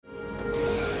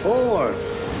4,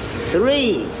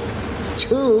 3,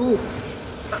 2.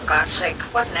 For God's sake,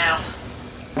 what now?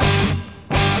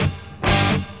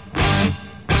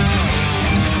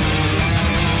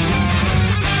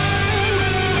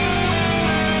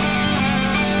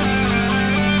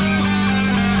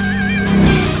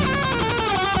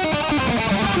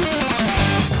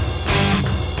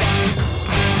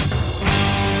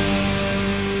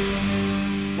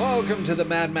 Welcome to the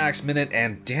Mad Max Minute,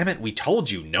 and damn it, we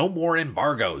told you no more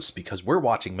embargoes, because we're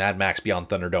watching Mad Max Beyond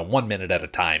Thunderdome 1 minute at a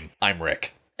time. I'm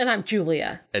Rick. And I'm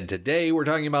Julia. And today we're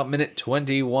talking about minute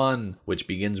 21, which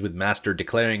begins with Master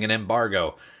declaring an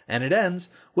embargo, and it ends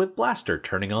with Blaster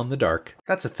turning on the dark.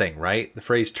 That's a thing, right? The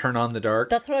phrase turn on the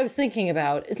dark? That's what I was thinking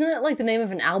about. Isn't it like the name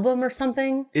of an album or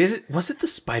something? Was it the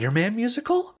Spider-Man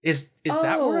musical? Is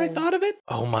that where I thought of it?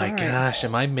 Oh my gosh,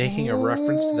 am I making a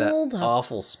reference to that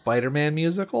awful Spider-Man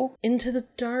musical? Into the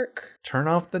Dark? Turn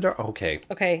off the dark? Okay.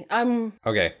 Okay,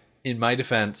 Okay. In my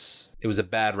defense, it was a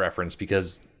bad reference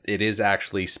because it is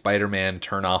actually Spider-Man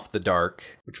Turn Off the Dark,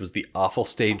 which was the awful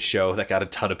stage show that got a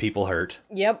ton of people hurt.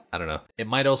 Yep. I don't know. It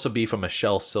might also be from a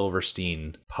Shel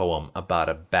Silverstein poem about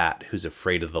a bat who's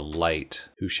afraid of the light,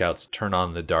 who shouts, "Turn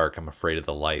on the dark, I'm afraid of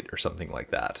the light," or something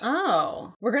like that.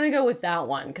 Oh, we're going to go with that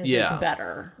one because it's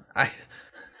better.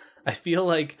 I feel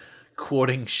like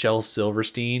quoting Shel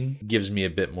Silverstein gives me a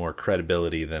bit more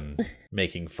credibility than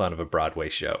making fun of a Broadway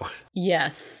show.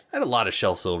 Yes. I had a lot of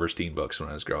Shel Silverstein books when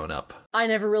I was growing up. I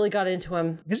never really got into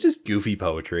him. It's just goofy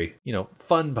poetry. You know,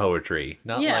 fun poetry,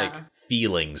 not like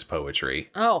feelings poetry.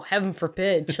 Oh, heaven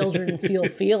forbid children feel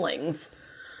feelings.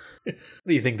 What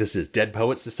do you think this is, Dead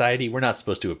Poets Society? We're not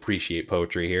supposed to appreciate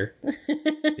poetry here.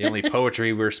 The only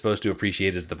poetry we're supposed to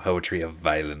appreciate is the poetry of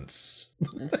violence.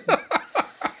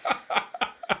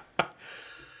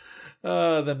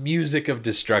 The music of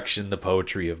destruction, the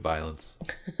poetry of violence.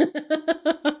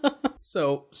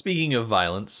 So, speaking of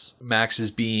violence, Max is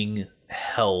being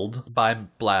held by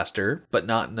Blaster, but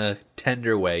not in a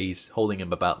tender way. He's holding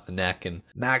him about the neck, and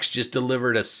Max just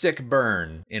delivered a sick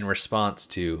burn in response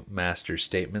to Master's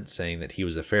statement saying that he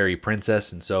was a fairy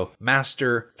princess, and so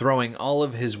Master, throwing all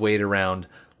of his weight around,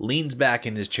 leans back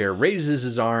in his chair, raises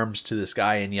his arms to the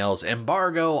sky, and yells,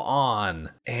 "Embargo on!"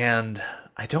 And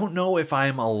I don't know if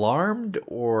I'm alarmed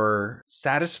or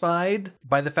satisfied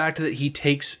by the fact that he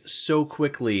takes so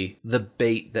quickly the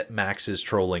bait that Max is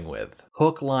trolling with.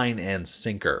 Hook, line, and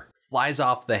sinker. Flies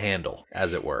off the handle,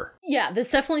 as it were. Yeah, this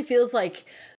definitely feels like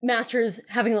Master's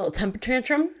having a little temper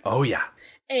tantrum. Oh, yeah.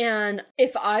 And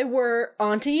if I were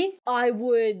Auntie, I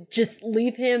would just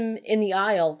leave him in the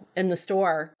aisle in the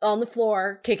store, on the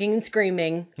floor, kicking and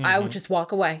screaming. Mm-hmm. I would just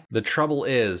walk away. The trouble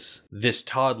is, this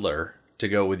toddler, to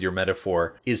go with your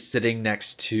metaphor, is sitting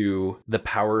next to the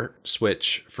power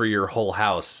switch for your whole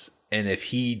house. And if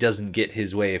he doesn't get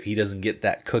his way, if he doesn't get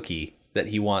that cookie that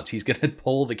he wants, he's going to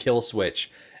pull the kill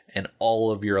switch and all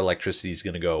of your electricity is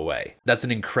going to go away. That's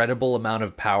an incredible amount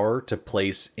of power to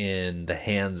place in the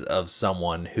hands of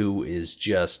someone who is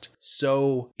just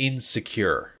so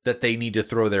insecure that they need to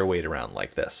throw their weight around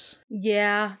like this.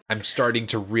 Yeah. I'm starting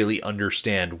to really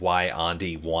understand why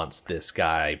Auntie wants this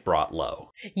guy brought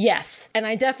low. Yes. And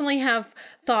I definitely have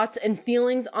thoughts and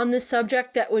feelings on this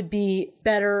subject that would be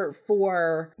better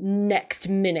for next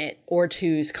minute or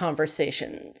two's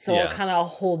conversation. So I'll kind of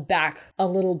hold back a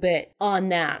little bit on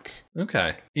that.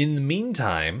 Okay. In the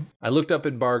meantime, I looked up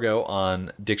embargo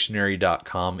on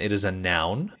dictionary.com. It is a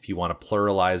noun. If you want to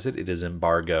pluralize it, it is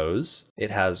embargoes.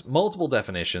 It has multiple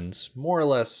definitions, more or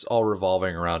less all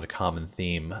revolving around a common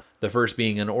theme. The first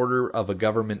being an order of a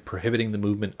government prohibiting the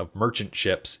movement of merchant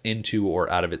ships into or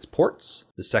out of its ports.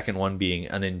 The second one being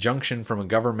an injunction from a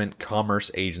government commerce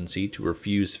agency to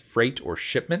refuse freight or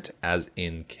shipment, as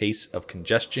in case of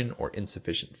congestion or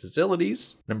insufficient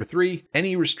facilities. Number 3,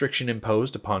 any restriction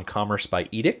imposed upon commerce by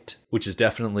edict, which is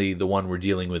definitely the one we're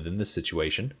dealing with in this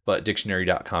situation. But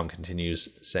dictionary.com continues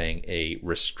saying a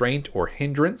restraint or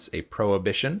hindrance, a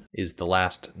prohibition, is the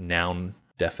last noun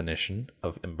definition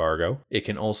of embargo. It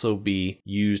can also be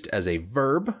used as a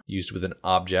verb, used with an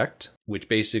object, which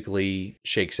basically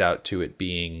shakes out to it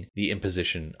being the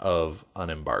imposition of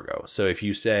an embargo. So if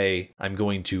you say, I'm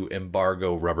going to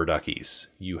embargo rubber duckies,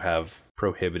 you have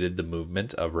prohibited the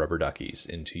movement of rubber duckies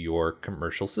into your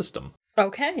commercial system.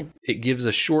 Okay. It gives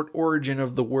a short origin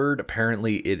of the word.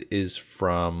 Apparently it is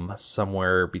from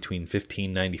somewhere between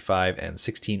 1595 and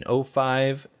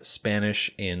 1605.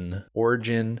 Spanish in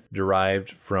origin,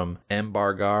 derived from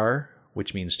embargar,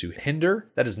 which means to hinder.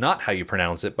 That is not how you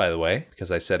pronounce it, by the way,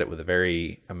 because I said it with a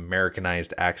very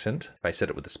Americanized accent. If I said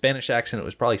it with a Spanish accent, it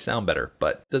would probably sound better,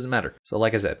 but it doesn't matter. So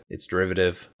like I said, it's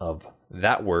derivative of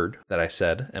that word that I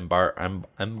said,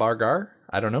 embargar?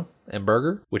 I don't know,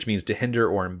 embarger, which means to hinder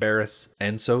or embarrass.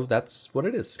 And so that's what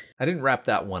it is. I didn't wrap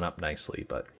that one up nicely,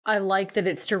 but... I like that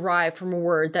it's derived from a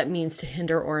word that means to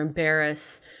hinder or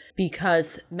embarrass,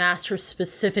 because Master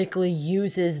specifically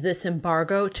uses this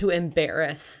embargo to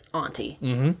embarrass Auntie.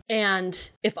 Mm-hmm. And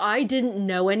if I didn't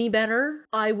know any better,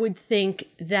 I would think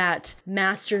that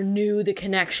Master knew the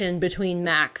connection between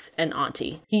Max and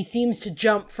Auntie. He seems to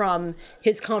jump from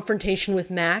his confrontation with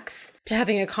Max to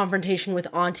having a confrontation with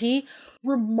Auntie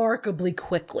remarkably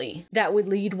quickly. That would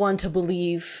lead one to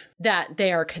believe that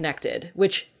they are connected,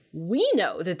 which we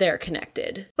know that they're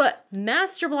connected, but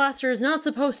Master Blaster is not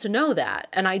supposed to know that,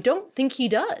 and I don't think he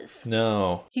does.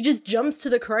 No. He just jumps to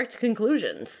the correct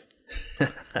conclusions.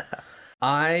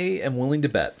 I am willing to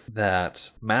bet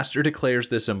that Master declares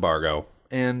this embargo,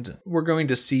 and we're going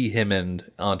to see him and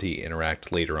Auntie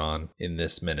interact later on in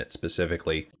this minute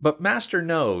specifically. But Master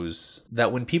knows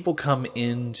that when people come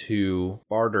into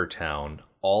Bartertown,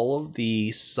 all of the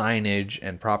signage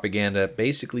and propaganda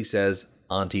basically says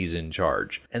Auntie's in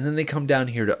charge. And then they come down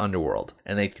here to Underworld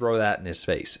and they throw that in his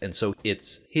face. And so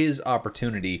it's his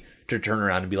opportunity to turn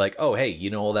around and be like, oh, hey, you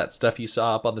know all that stuff you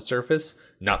saw up on the surface?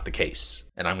 Not the case.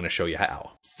 And I'm going to show you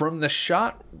how. From the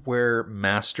shot where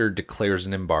Master declares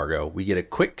an embargo, we get a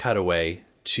quick cutaway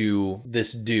to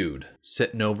this dude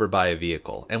sitting over by a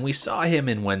vehicle. And we saw him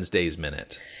in Wednesday's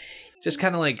Minute. Just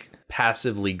kind of like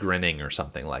passively grinning or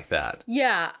something like that.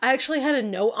 Yeah, I actually had a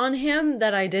note on him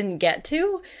that I didn't get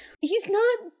to. He's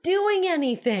not doing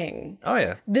anything. Oh,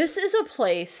 yeah. This is a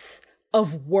place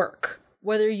of work.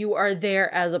 Whether you are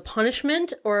there as a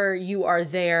punishment or you are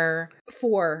there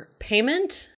for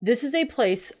payment, this is a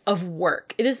place of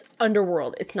work. It is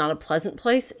Underworld. It's not a pleasant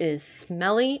place. It is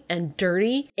smelly and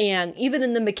dirty. And even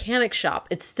in the mechanic shop,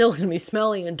 it's still going to be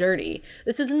smelly and dirty.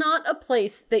 This is not a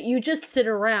place that you just sit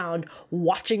around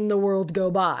watching the world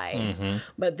go by. Mm-hmm.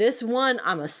 But this one,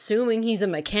 I'm assuming he's a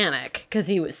mechanic because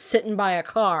he was sitting by a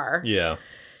car. Yeah.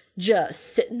 Just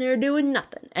sitting there doing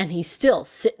nothing. And he's still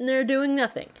sitting there doing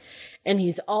nothing. And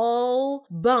he's all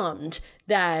bummed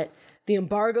that the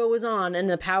embargo was on and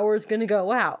the power is going to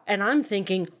go out. And I'm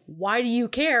thinking, why do you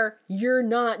care? You're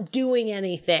not doing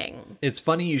anything. It's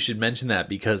funny you should mention that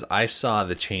because I saw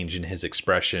the change in his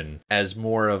expression as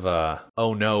more of a,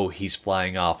 oh no, he's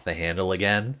flying off the handle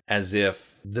again. As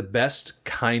if the best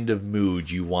kind of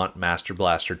mood you want Master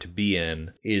Blaster to be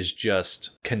in is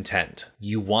just content.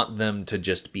 You want them to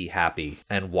just be happy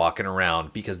and walking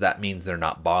around because that means they're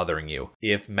not bothering you.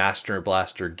 If Master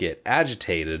Blaster get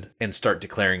agitated and start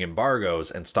declaring embargoes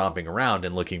and stomping around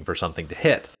and looking for something to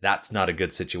hit, that's not a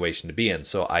good situation to be in.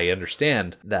 So I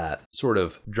understand that sort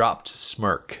of dropped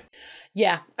smirk.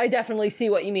 Yeah, I definitely see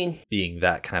what you mean. Being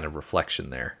that kind of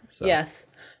reflection there. So. Yes.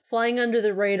 Flying under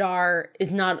the radar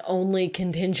is not only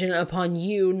contingent upon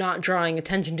you not drawing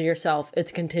attention to yourself,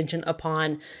 it's contingent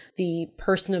upon the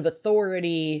person of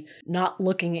authority not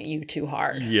looking at you too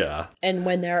hard. Yeah. And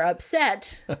when they're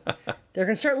upset, they're going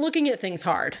to start looking at things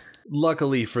hard.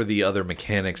 Luckily for the other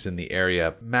mechanics in the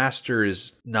area, Master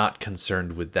is not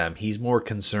concerned with them. He's more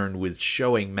concerned with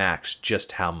showing Max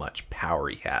just how much power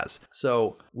he has.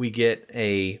 So we get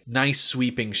a nice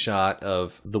sweeping shot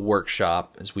of the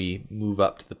workshop as we move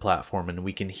up to the platform, and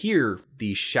we can hear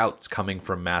these shouts coming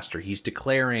from Master. He's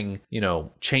declaring,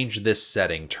 change this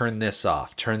setting, turn this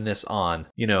off, turn this on.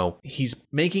 He's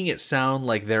making it sound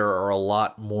like there are a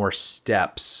lot more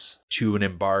steps to an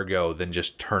embargo than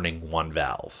just turning one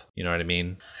valve. You know what I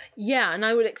mean? Yeah, and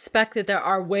I would expect that there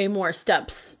are way more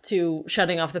steps to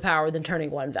shutting off the power than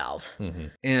turning one valve. Mm-hmm.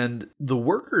 And the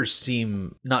workers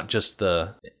seem, not just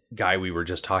the guy we were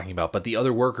just talking about, but the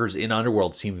other workers in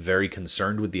Underworld seem very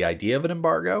concerned with the idea of an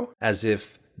embargo, as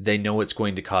if they know it's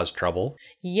going to cause trouble.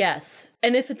 Yes.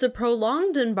 And if it's a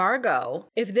prolonged embargo,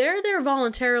 if they're there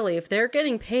voluntarily, if they're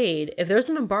getting paid, if there's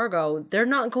an embargo, they're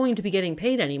not going to be getting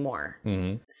paid anymore.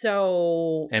 Mm-hmm.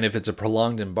 So... And if it's a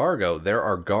prolonged embargo, there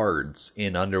are guards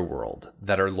in Underworld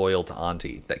that are loyal to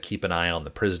Auntie, that keep an eye on the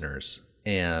prisoners.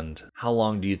 And how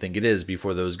long do you think it is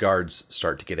before those guards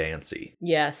start to get antsy?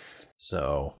 Yes.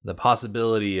 So the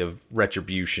possibility of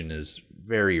retribution is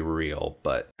very real,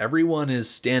 but everyone is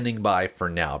standing by for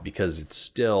now because it's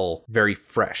still very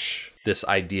fresh, this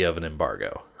idea of an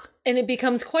embargo. And it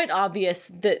becomes quite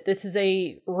obvious that this is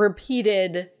a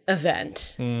repeated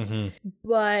event.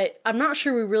 But I'm not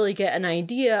sure we really get an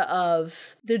idea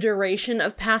of the duration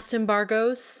of past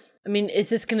embargoes. I mean, is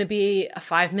this going to be a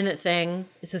 5-minute thing?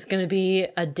 Is this going to be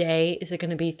a day? Is it going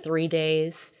to be 3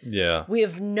 days? Yeah. We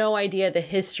have no idea the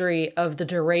history of the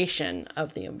duration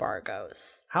of the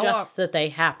embargoes. Just that they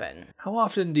happen. How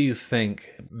often do you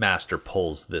think Master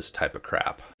pulls this type of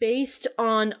crap? Based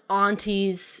on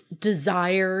Auntie's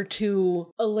desire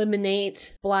to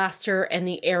eliminate Blaster and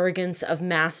the arrogance of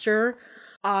Master,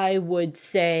 I would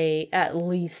say at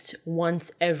least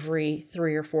once every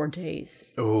 3 or 4 days.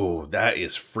 Oh, that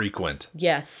is frequent.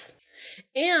 Yes.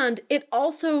 And it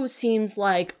also seems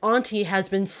like Auntie has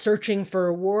been searching for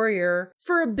a warrior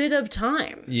for a bit of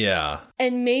time. Yeah.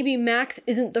 And maybe Max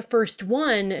isn't the first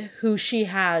one who she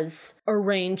has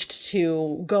arranged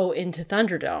to go into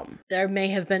Thunderdome. There may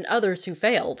have been others who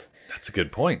failed. That's a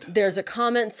good point. There's a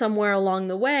comment somewhere along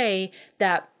the way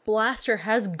that Blaster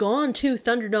has gone to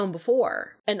Thunderdome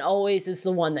before and always is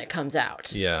the one that comes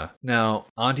out. Yeah. Now,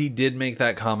 Auntie did make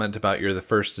that comment about you're the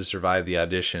first to survive the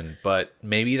audition, but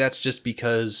maybe that's just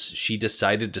because she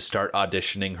decided to start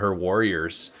auditioning her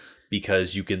warriors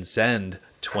because you can send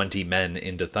 20 men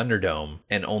into Thunderdome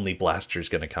and only Blaster's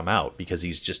going to come out because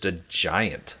he's just a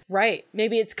giant. Right.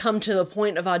 Maybe it's come to the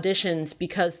point of auditions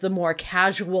because the more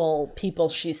casual people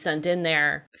she sent in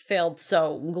there failed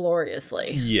so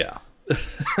gloriously. Yeah.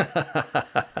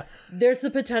 There's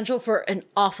the potential for an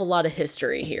awful lot of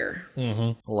history here.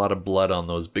 A lot of blood on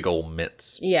those big old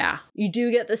mitts. Yeah. You do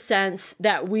get the sense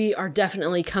that we are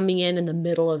definitely coming in the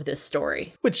middle of this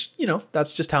story. Which,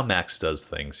 that's just how Max does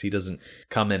things. He doesn't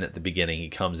come in at the beginning. He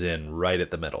comes in right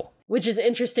at the middle. Which is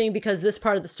interesting because this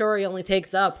part of the story only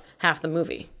takes up half the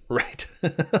movie. Right.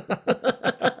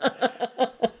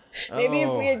 Maybe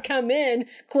if we had come in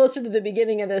closer to the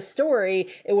beginning of this story,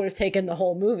 it would have taken the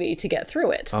whole movie to get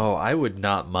through it. Oh, I would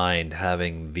not mind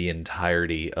having the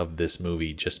entirety of this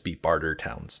movie just be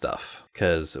Bartertown stuff.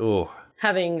 Because,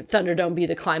 having Thunderdome be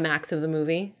the climax of the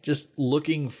movie. Just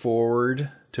looking forward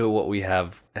to what we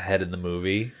have ahead in the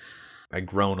movie, I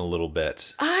groan a little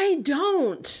bit. I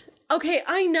don't. Okay,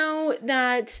 I know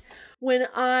that when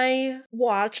I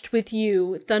watched with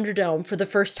you Thunderdome for the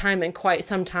first time in quite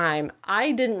some time,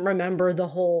 I didn't remember the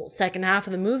whole second half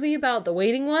of the movie about the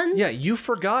waiting ones. Yeah, you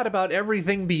forgot about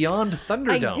everything beyond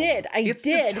Thunderdome. I did. It's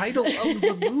the title of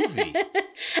the movie.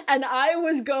 And I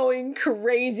was going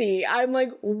crazy. I'm like,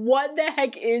 what the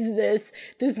heck is this?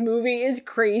 This movie is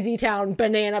Crazy Town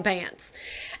Banana Pants.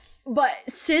 But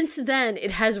since then,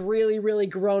 it has really, really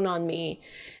grown on me,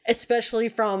 especially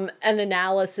from an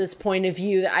analysis point of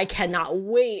view that I cannot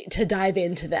wait to dive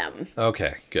into them.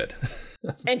 Okay, good.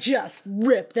 And just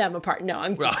rip them apart. No,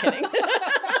 I'm just kidding.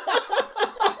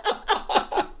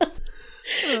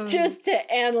 Just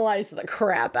to analyze the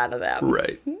crap out of them.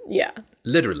 Right. Yeah.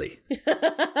 Literally.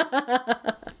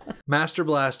 Master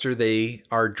Blaster, they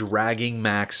are dragging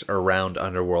Max around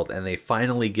Underworld, and they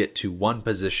finally get to one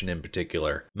position in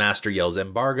particular. Master yells,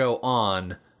 "Embargo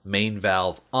on, main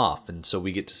valve off," and so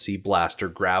we get to see Blaster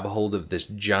grab hold of this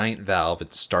giant valve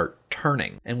and start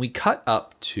turning. And we cut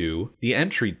up to the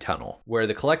entry tunnel where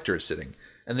the Collector is sitting.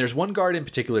 And there's one guard in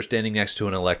particular standing next to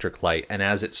an electric light, and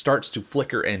as it starts to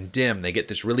flicker and dim, they get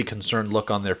this really concerned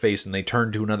look on their face, and they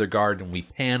turn to another guard, and we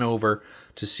pan over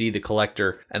to see the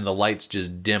Collector, and the lights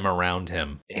just dim around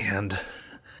him. And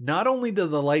not only do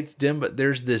the lights dim, but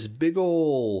there's this big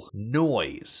ol'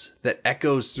 noise that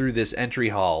echoes through this entry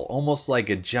hall, almost like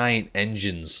a giant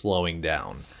engine slowing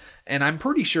down. And I'm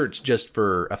pretty sure it's just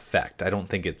for effect. I don't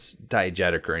think it's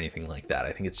diegetic or anything like that.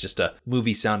 I think it's just a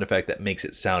movie sound effect that makes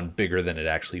it sound bigger than it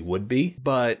actually would be.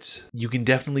 But you can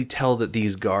definitely tell that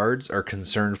these guards are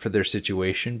concerned for their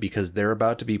situation because they're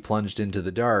about to be plunged into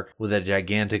the dark with a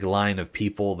gigantic line of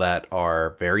people that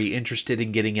are very interested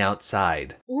in getting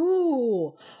outside.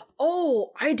 Ooh.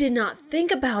 Oh, I did not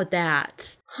think about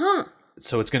that. Huh.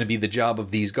 So it's going to be the job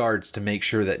of these guards to make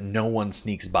sure that no one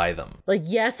sneaks by them. Like,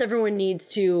 yes, everyone needs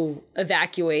to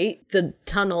evacuate the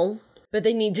tunnel, but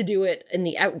they need to do it in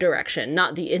the out direction,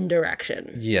 not the in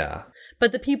direction. Yeah.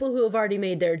 But the people who have already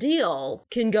made their deal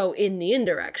can go in the in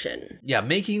direction. Yeah,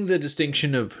 making the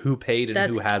distinction of who paid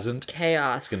and who hasn't.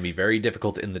 Chaos. It's going to be very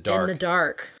difficult in the dark. In the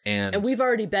dark. And we've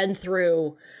already been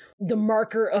through the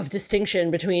marker of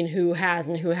distinction between who has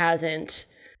and who hasn't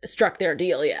struck their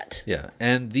deal yet. Yeah,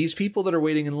 and these people that are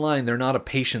waiting in line, they're not a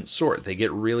patient sort. They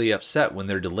get really upset when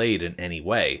they're delayed in any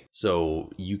way. So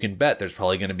you can bet there's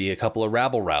probably going to be a couple of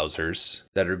rabble-rousers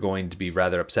that are going to be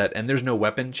rather upset. And there's no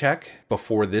weapon check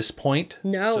before this point.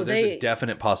 No, so there's a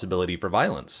definite possibility for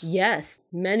violence. Yes,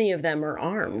 many of them are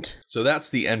armed. So that's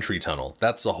the entry tunnel.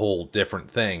 That's a whole different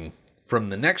thing from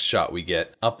the next shot we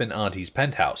get up in Auntie's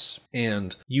penthouse.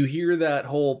 And you hear that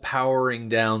whole powering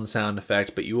down sound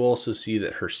effect, but you also see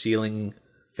that her ceiling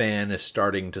fan is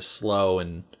starting to slow,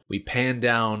 and we pan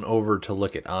down over to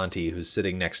look at Auntie, who's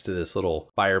sitting next to this little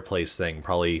fireplace thing,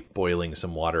 probably boiling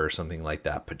some water or something like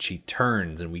that. But she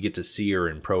turns and we get to see her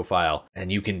in profile, and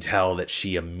you can tell that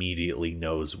she immediately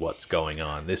knows what's going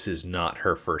on. This is not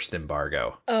her first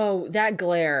embargo. Oh, that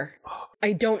glare.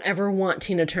 I don't ever want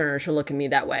Tina Turner to look at me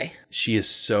that way. She is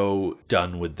so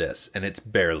done with this, and it's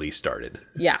barely started.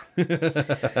 Yeah.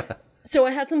 So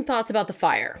I had some thoughts about the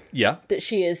fire. Yeah. That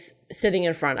she is sitting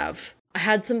in front of. I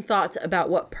had some thoughts about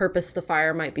what purpose the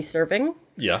fire might be serving.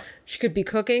 Yeah. She could be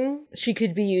cooking, she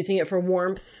could be using it for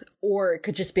warmth, or it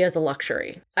could just be as a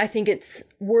luxury. I think it's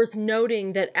worth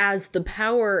noting that as the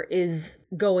power is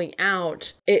going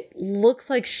out, it looks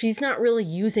like she's not really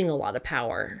using a lot of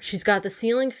power. She's got the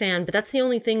ceiling fan, but that's the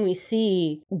only thing we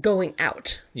see going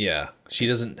out. Yeah. She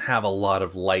doesn't have a lot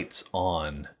of lights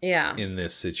on in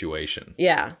this situation.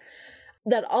 Yeah.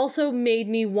 That also made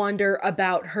me wonder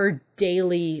about her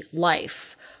daily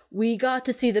life. We got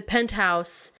to see the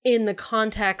penthouse in the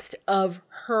context of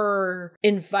her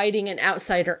inviting an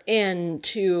outsider in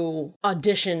to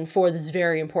audition for this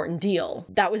very important deal.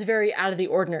 That was very out of the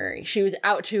ordinary. She was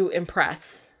out to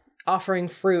impress, offering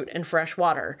fruit and fresh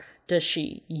water. Does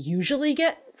she usually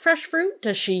get fresh fruit?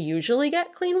 Does she usually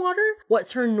get clean water?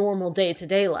 What's her normal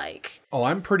day-to-day like? Oh,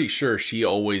 I'm pretty sure she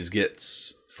always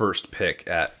gets first pick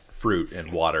at fruit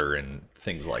and water and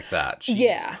things like that.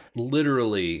 She's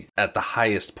literally at the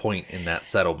highest point in that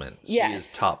settlement. She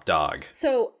is top dog.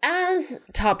 So as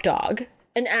top dog,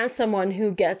 and as someone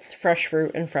who gets fresh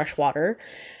fruit and fresh water,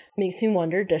 makes me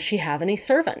wonder, does she have any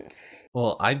servants?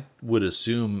 Well, I would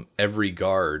assume every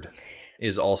guard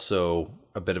is also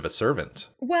a bit of a servant.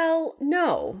 Well,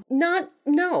 no,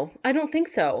 I don't think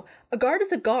so. A guard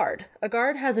is a guard. A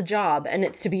guard has a job, and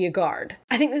it's to be a guard.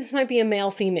 I think this might be a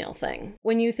male-female thing.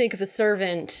 When you think of a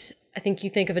servant, I think you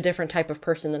think of a different type of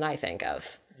person than I think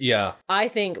of. Yeah. I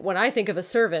think, when I think of a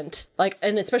servant, like,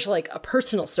 and especially like a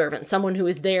personal servant, someone who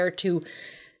is there to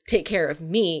take care of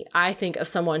me, I think of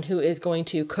someone who is going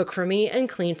to cook for me and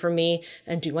clean for me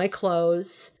and do my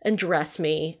clothes and dress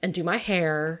me and do my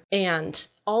hair and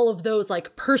all of those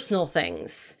like personal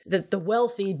things that the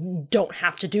wealthy don't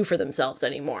have to do for themselves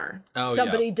anymore.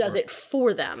 Somebody does it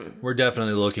for them. We're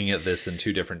definitely looking at this in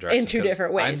two different directions. In two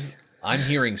different ways. I'm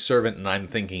hearing servant and I'm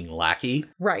thinking lackey.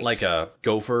 Right. Like a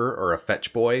gopher or a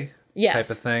fetch boy type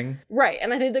of thing. Right.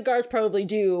 And I think the guards probably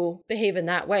do behave in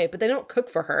that way, but they don't cook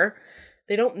for her.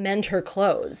 They don't mend her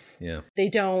clothes. Yeah. They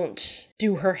don't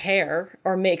do her hair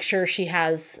or make sure she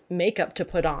has makeup to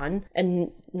put on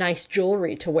and nice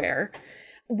jewelry to wear.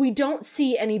 We don't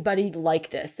see anybody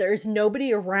like this. There's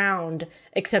nobody around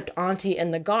except Auntie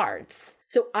and the guards.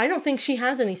 So I don't think she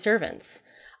has any servants.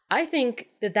 I think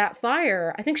that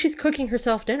fire, I think she's cooking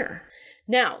herself dinner.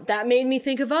 Now, that made me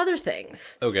think of other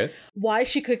things. Okay. Why is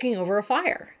she cooking over a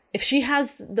fire? If she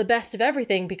has the best of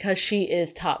everything because she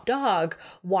is top dog,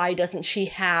 why doesn't she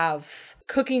have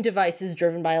cooking devices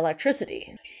driven by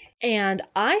electricity? And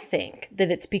I think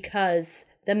that it's because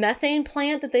the methane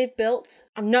plant that they've built,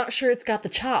 I'm not sure it's got the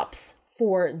chops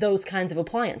for those kinds of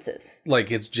appliances.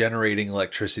 Like it's generating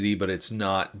electricity, but it's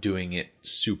not doing it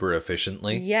super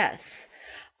efficiently? Yes.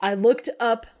 I looked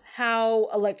up how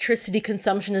electricity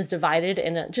consumption is divided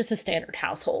in just a standard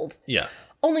household. Yeah.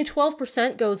 Only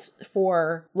 12% goes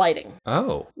for lighting.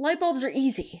 Oh. Light bulbs are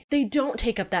easy. They don't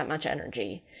take up that much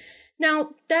energy.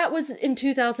 Now, that was in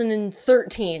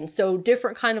 2013, so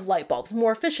different kind of light bulbs,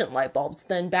 more efficient light bulbs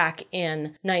than back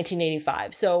in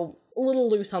 1985. So a little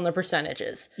loose on the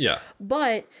percentages. Yeah.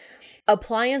 But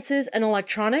appliances and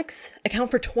electronics account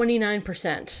for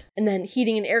 29%. And then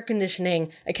heating and air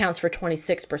conditioning accounts for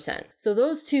 26%. So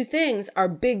those two things are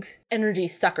big energy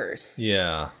suckers.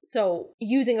 Yeah. So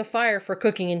using a fire for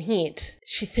cooking and heat,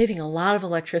 she's saving a lot of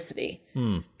electricity.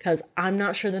 Because I'm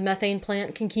not sure the methane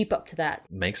plant can keep up to that.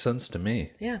 Makes sense to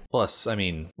me. Yeah. Plus, I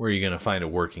mean, where are you going to find a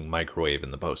working microwave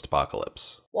in the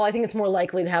post-apocalypse? Well, I think it's more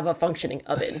likely to have a functioning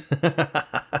oven.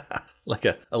 Like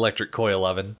a electric coil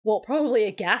oven? Well, probably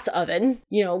a gas oven.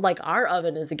 You know, like our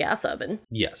oven is a gas oven.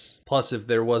 Yes. Plus, if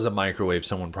there was a microwave,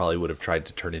 someone probably would have tried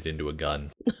to turn it into a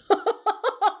gun.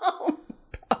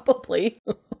 Probably.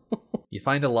 You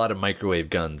find a lot of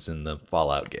microwave guns in the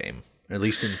Fallout game. Or at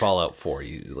least in Fallout 4,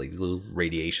 you like little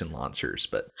radiation launchers,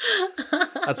 but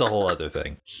that's a whole other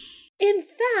thing. In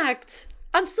fact,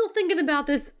 I'm still thinking about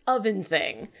this oven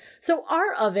thing. So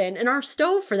our oven, and our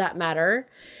stove for that matter,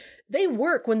 they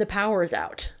work when the power is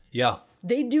out. Yeah.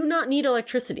 They do not need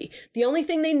electricity. The only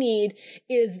thing they need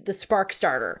is the spark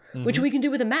starter, which we can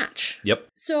do with a match. Yep.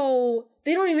 So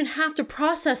they don't even have to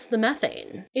process the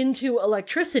methane into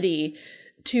electricity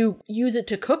to use it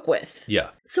to cook with. Yeah.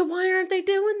 So why aren't they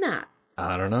doing that?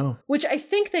 I don't know. Which I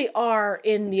think they are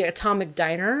in the Atomic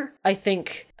Diner. I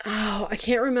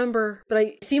can't remember, but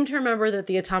I seem to remember that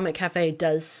the Atomic Cafe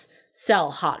does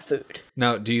sell hot food.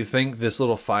 Now, do you think this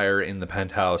little fire in the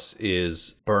penthouse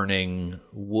is burning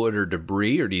wood or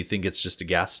debris, or do you think it's just a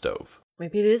gas stove?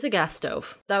 Maybe it is a gas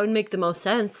stove. That would make the most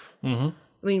sense. Mm-hmm.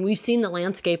 I mean, we've seen the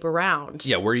landscape around.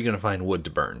 Yeah, where are you going to find wood to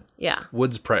burn? Yeah.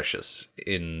 Wood's precious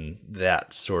in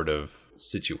that sort of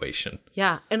situation.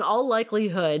 Yeah, in all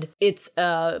likelihood, it's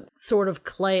a sort of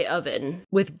clay oven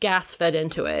with gas fed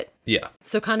into it. Yeah.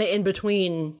 So kind of in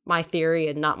between my theory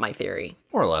and not my theory.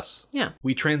 More or less. Yeah.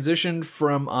 We transitioned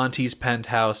from Auntie's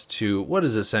penthouse to what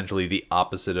is essentially the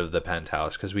opposite of the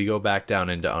penthouse, because we go back down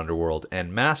into Underworld,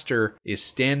 and Master is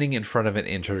standing in front of an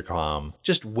intercom,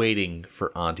 just waiting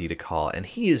for Auntie to call, and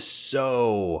he is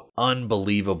so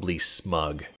unbelievably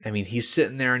smug. I mean, he's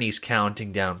sitting there and he's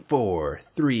counting down 4,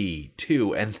 3,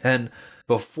 2, and then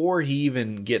before he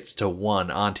even gets to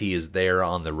 1, Auntie is there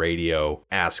on the radio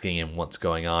asking him what's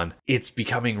going on. It's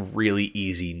becoming really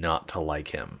easy not to like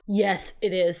him. Yes,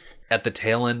 it is. At the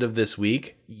tail end of this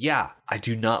week, yeah, I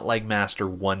do not like Master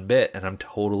one bit, and I'm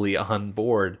totally on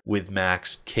board with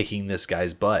Max kicking this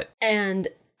guy's butt. And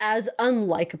as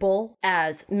unlikable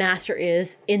as Master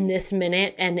is in this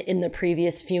minute and in the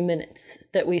previous few minutes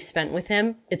that we've spent with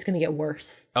him, it's going to get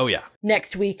worse. Oh, yeah.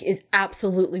 Next week is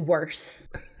absolutely worse.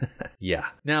 Yeah.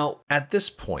 Now, at this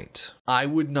point, I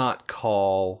would not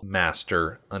call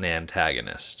Master an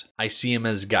antagonist. I see him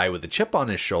as a guy with a chip on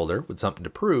his shoulder with something to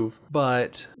prove,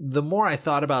 but the more I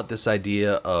thought about this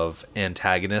idea of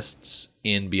antagonists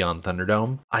in Beyond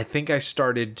Thunderdome, I think I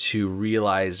started to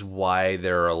realize why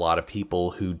there are a lot of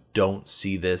people who don't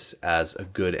see this as a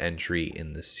good entry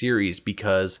in the series,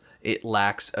 because it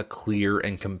lacks a clear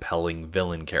and compelling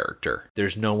villain character.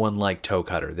 There's no one like Toe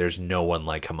Cutter. There's no one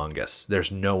like Humongous.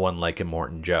 There's no one like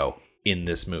Immortan Joe in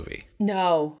this movie.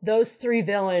 No, those 3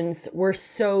 villains were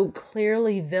so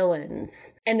clearly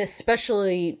villains. And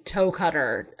especially Toe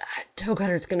Cutter. Toe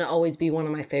Cutter's going to always be one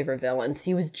of my favorite villains.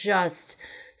 He was just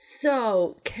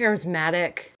so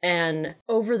charismatic and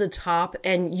over the top,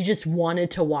 and you just wanted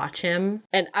to watch him.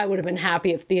 And I would have been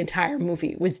happy if the entire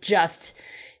movie was just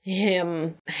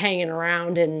him hanging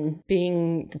around and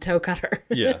being the toe cutter.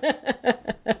 Yeah.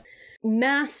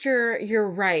 Master, you're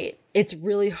right. It's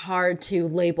really hard to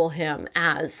label him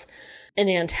as an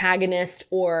antagonist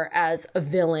or as a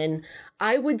villain.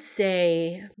 I would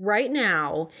say right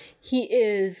now he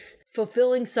is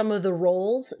fulfilling some of the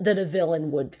roles that a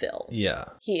villain would fill. Yeah.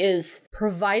 He is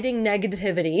providing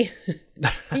negativity.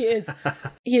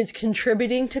 He is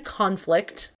contributing to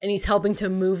conflict, and he's helping to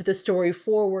move the story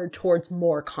forward towards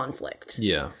more conflict.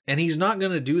 Yeah. And he's not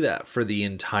going to do that for the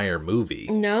entire movie.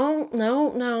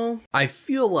 No. I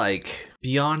feel like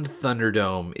Beyond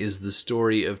Thunderdome is the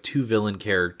story of 2 villain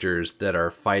characters that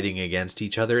are fighting against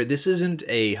each other. This isn't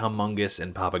a Humongous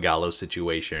and Papagallo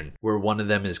situation where one of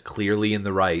them is clearly in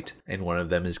the right and one of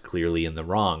them is clearly in the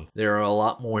wrong. There are a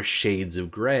lot more shades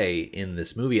of gray in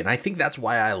this movie, and I think that's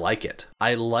why I like it.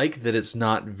 I like that it's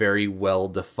not very well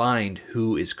defined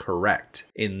who is correct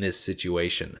in this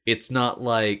situation. It's not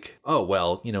like, oh,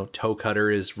 well, Toe Cutter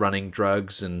is running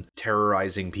drugs and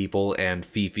terrorizing people, and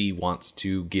Fifi wants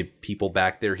to give people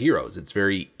back their heroes. It's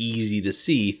very easy to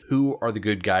see who are the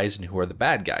good guys and who are the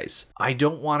bad guys. I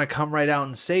don't want to come right out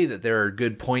and say that there are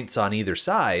good points on either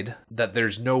side, that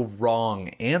there's no wrong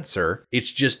answer.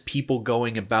 It's just people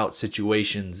going about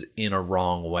situations in a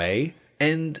wrong way.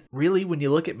 And really, when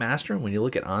you look at Master and when you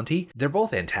look at Auntie, they're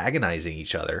both antagonizing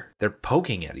each other. They're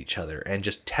poking at each other and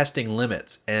just testing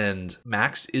limits. And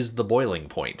Max is the boiling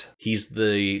point. He's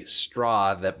the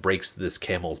straw that breaks this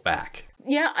camel's back.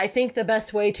 Yeah, I think the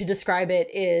best way to describe it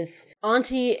is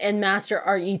Auntie and Master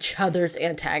are each other's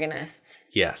antagonists.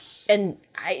 Yes. And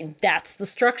that's the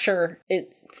structure.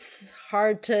 It's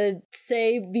hard to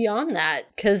say beyond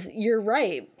that, because you're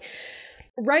right.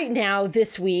 Right now,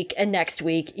 this week and next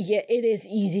week, yeah, it is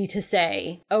easy to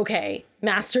say, okay,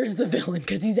 Master's the villain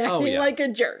because he's acting like a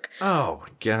jerk. Oh my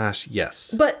gosh,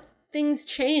 yes. But things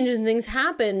change and things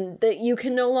happen that you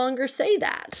can no longer say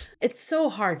that. It's so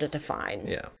hard to define.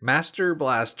 Yeah. Master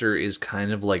Blaster is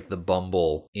kind of like the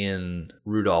Bumble in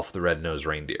Rudolph the Red-Nosed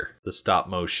Reindeer, the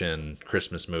stop-motion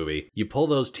Christmas movie. You pull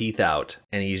those teeth out,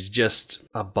 and he's just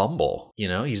a Bumble,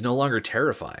 He's no longer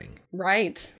terrifying.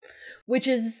 Right. Which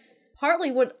is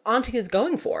partly what Auntie is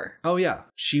going for. Oh, yeah.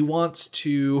 She wants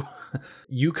to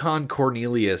Yukon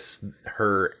Cornelius,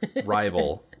 her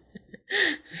rival.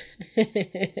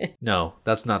 No,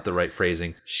 that's not the right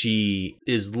phrasing. She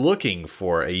is looking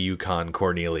for a Yukon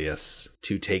Cornelius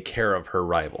to take care of her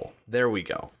rival. There we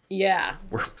go. Yeah.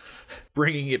 We're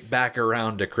bringing it back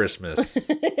around to Christmas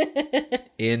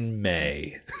in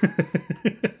May.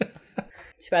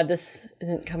 Too bad this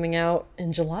isn't coming out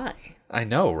in July. I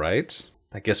know, right?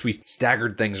 I guess we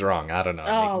staggered things wrong. I don't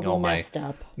know. Messed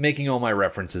up. Making all my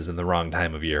references in the wrong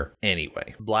time of year.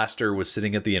 Anyway, Blaster was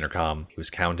sitting at the intercom. He was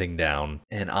counting down.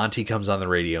 And Auntie comes on the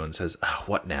radio and says,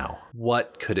 what now?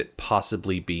 What could it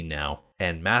possibly be now?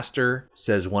 And Master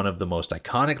says one of the most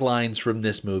iconic lines from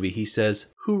this movie. He says,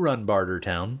 "Who run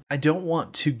Bartertown?" I don't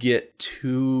want to get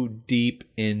too deep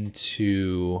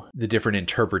into the different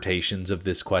interpretations of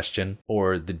this question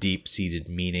or the deep-seated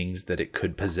meanings that it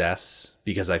could possess,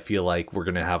 because I feel like we're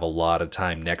going to have a lot of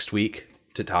time next week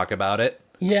to talk about it.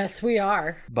 Yes, we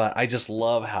are. But I just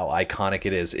love how iconic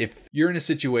it is. If you're in a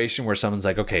situation where someone's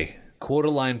like, okay, quote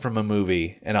a line from a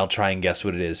movie, and I'll try and guess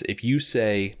what it is. If you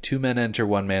say 2 men enter,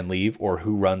 1 man leave, or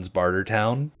who runs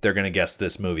Bartertown, they're going to guess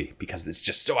this movie because it's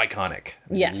just so iconic.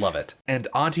 Yes. I love it. And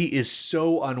Auntie is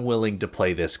so unwilling to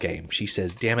play this game. She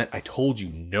says, damn it, I told you,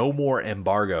 no more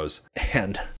embargoes.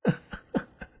 And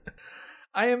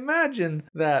I imagine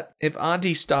that if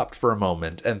Auntie stopped for a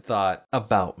moment and thought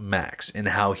about Max and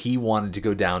how he wanted to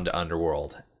go down to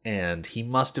Underworld, and he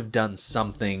must have done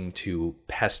something to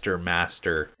pester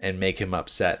Master and make him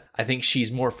upset. I think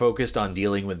she's more focused on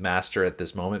dealing with Master at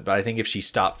this moment, but I think if she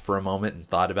stopped for a moment and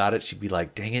thought about it, she'd be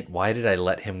like, dang it, why did I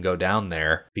let him go down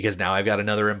there? Because now I've got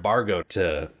another embargo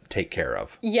to take care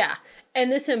of. Yeah.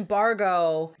 And this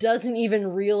embargo doesn't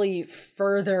even really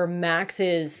further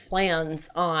Max's plans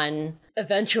on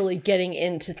eventually getting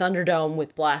into Thunderdome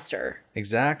with Blaster.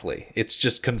 Exactly. It's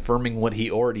just confirming what he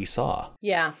already saw.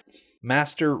 Yeah.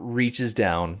 Master reaches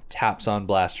down, taps on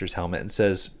Blaster's helmet, and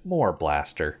says, more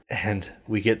Blaster. And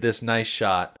we get this nice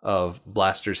shot of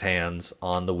Blaster's hands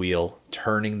on the wheel,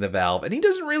 turning the valve. And he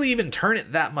doesn't really even turn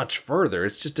it that much further.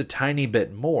 It's just a tiny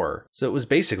bit more. So it was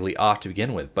basically off to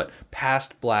begin with. But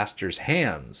past Blaster's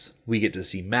hands, we get to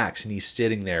see Max, and he's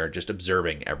sitting there just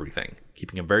observing everything,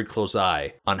 keeping a very close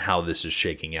eye on how this is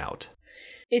shaking out.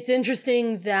 It's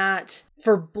interesting that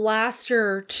for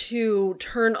Blaster to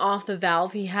turn off the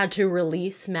valve, he had to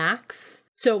release Max.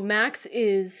 So Max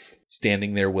is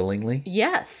standing there willingly?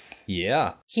 Yes.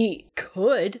 Yeah. He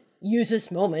could use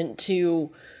this moment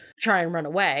to try and run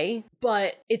away,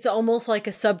 but it's almost like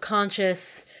a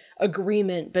subconscious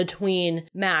agreement between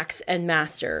Max and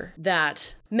Master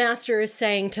that Master is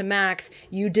saying to Max,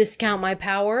 you discount my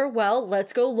power? Well,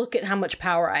 let's go look at how much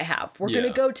power I have. We're going to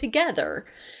go together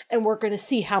and we're going to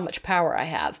see how much power I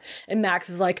have. And Max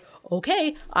is like,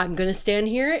 okay, I'm going to stand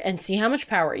here and see how much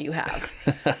power you have.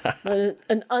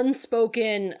 An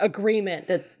unspoken agreement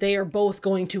that they are both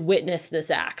going to witness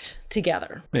this act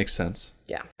together. Makes sense.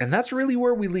 Yeah. And that's really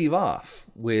where we leave off,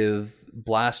 with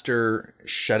Blaster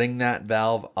shutting that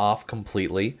valve off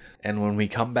completely. And when we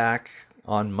come back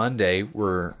on Monday,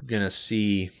 we're going to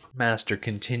see Master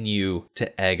continue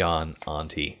to egg on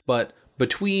Auntie. But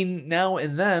between now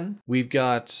and then, we've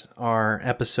got our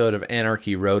episode of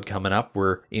Anarchy Road coming up.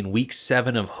 We're in week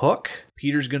 7 of Hook.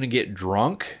 Peter's going to get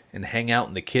drunk and hang out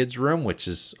in the kids' room, which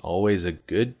is always a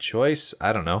good choice.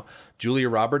 I don't know. Julia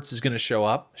Roberts is going to show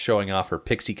up, showing off her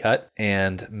pixie cut.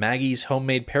 And Maggie's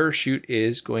homemade parachute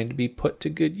is going to be put to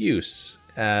good use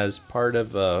as part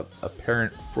of a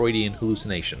apparent Freudian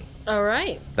hallucination. All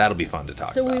right. That'll be fun to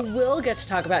talk about. So we will get to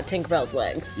talk about Tinkerbell's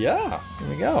legs. Yeah, here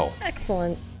we go.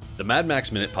 Excellent. The Mad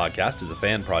Max Minute podcast is a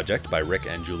fan project by Rick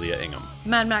and Julia Ingham.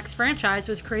 Mad Max franchise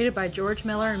was created by George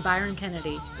Miller and Byron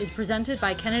Kennedy, is presented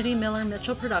by Kennedy Miller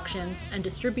Mitchell Productions, and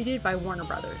distributed by Warner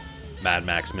Brothers. Mad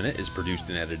Max Minute is produced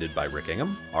and edited by Rick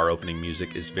Ingham. Our opening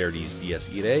music is Verdi's Dies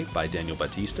Irae by Daniel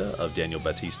Batista of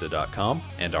danielbatista.com.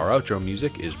 And our outro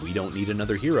music is We Don't Need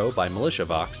Another Hero by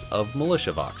MilitiaVox of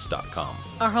militiavox.com.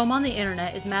 Our home on the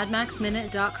internet is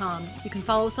madmaxminute.com. You can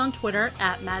follow us on Twitter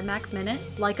at madmaxminute,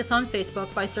 like us on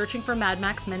Facebook by searching for Mad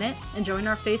Max Minute, and join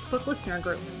our Facebook listener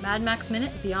group, Mad Max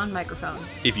Minute Beyond Microphone.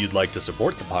 If you'd like to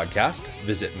support the podcast,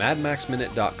 visit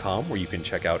madmaxminute.com, where you can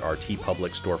check out our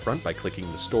TeePublic storefront by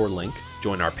clicking the store link,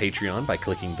 join our Patreon by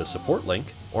clicking the support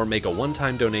link, or make a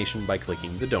one-time donation by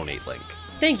clicking the donate link.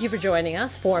 Thank you for joining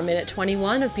us for Minute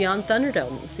 21 of Beyond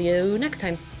Thunderdome. See you next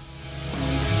time.